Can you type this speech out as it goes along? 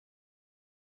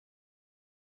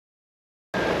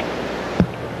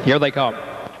Here they come.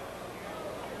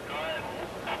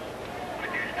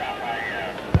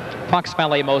 Fox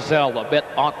Valley Moselle a bit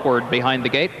awkward behind the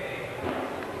gate.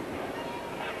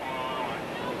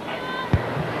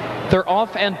 They're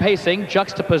off and pacing.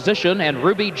 Juxtaposition and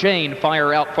Ruby Jane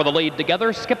fire out for the lead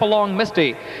together. Skip Along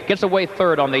Misty gets away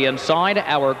third on the inside.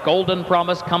 Our Golden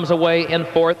Promise comes away in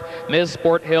fourth. Ms.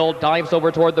 Sport Hill dives over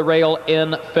toward the rail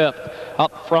in fifth.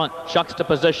 Up front,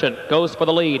 Juxtaposition goes for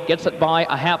the lead, gets it by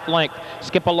a half length.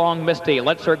 Skip Along Misty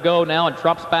lets her go now and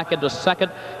drops back into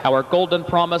second. Our Golden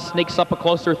Promise sneaks up a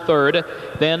closer third.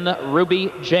 Then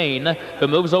Ruby Jane, who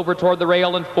moves over toward the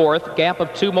rail in fourth. Gap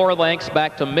of 2 more lengths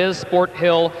back to Ms. Sport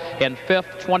Hill in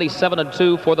fifth,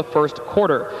 27-2 for the first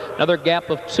quarter. Another gap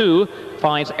of 2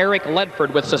 finds Eric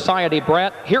Ledford with Society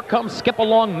Brat. Here comes Skip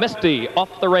Along Misty off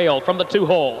the rail from the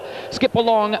 2-hole. Skip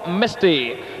Along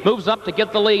Misty moves up to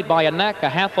get the lead by a neck, a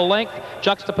half a length.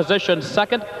 Juxtaposition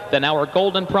second. Then Our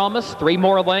Golden Promise, 3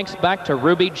 more lengths back to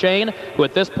Ruby Jane, who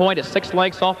at this point is 6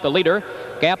 lengths off the leader.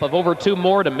 Gap of over 2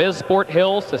 more to Ms. Sport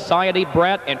Hill, Society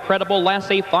Brat, Incredible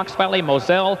Lassie, Fox Valley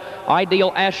Moselle,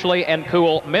 Ideal Ashley, and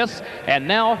Cool Miss. And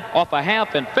now off a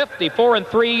half in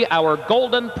 54-3, Our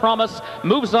Golden Promise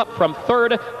moves up from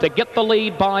third to get the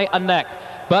lead by a neck.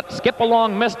 But Skip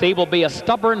Along Misty will be a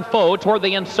stubborn foe toward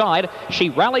the inside. She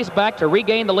rallies back to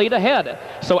regain the lead ahead.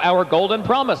 So Our Golden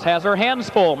Promise has her hands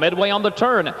full midway on the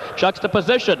turn.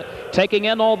 Juxtaposition taking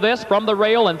in all this from the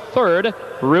rail in third.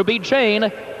 Ruby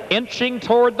Jane inching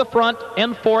toward the front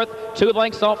in fourth, 2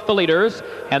 lengths off the leaders.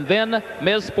 And then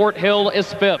Ms. Sport Hill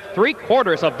is fifth.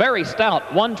 3/4 a very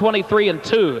stout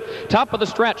 1:23-2. Top of the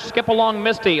stretch, Skip Along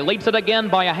Misty leads it again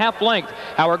by a half length.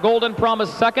 Our Golden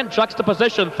Promise second,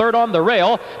 Juxtaposition third on the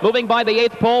rail. Moving by the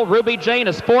 8th pole, Ruby Jane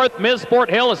is fourth, Ms. Sport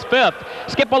Hill is fifth.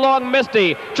 Skip Along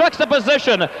Misty,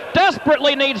 Juxtaposition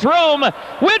desperately needs room.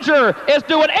 Widger is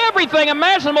doing everything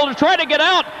imaginable to try to get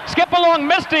out. Skip Along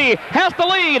Misty has the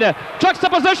lead.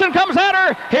 Juxtaposition comes at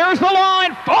her. Here's the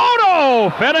line.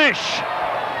 Photo finish.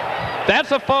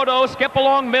 That's a photo. Skip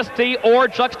Along Misty or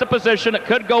Juxtaposition. It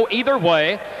could go either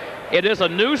way. It is a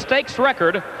new stakes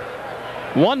record.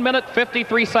 1 minute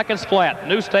 53 seconds flat.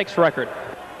 New stakes record.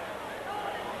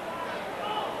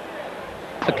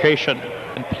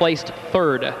 And placed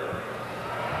third.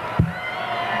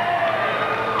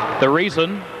 The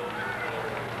reason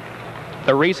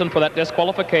for that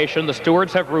disqualification, the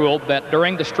stewards have ruled that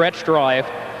during the stretch drive,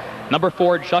 number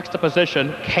 4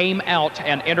 Juxtaposition came out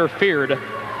and interfered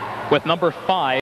with number 5.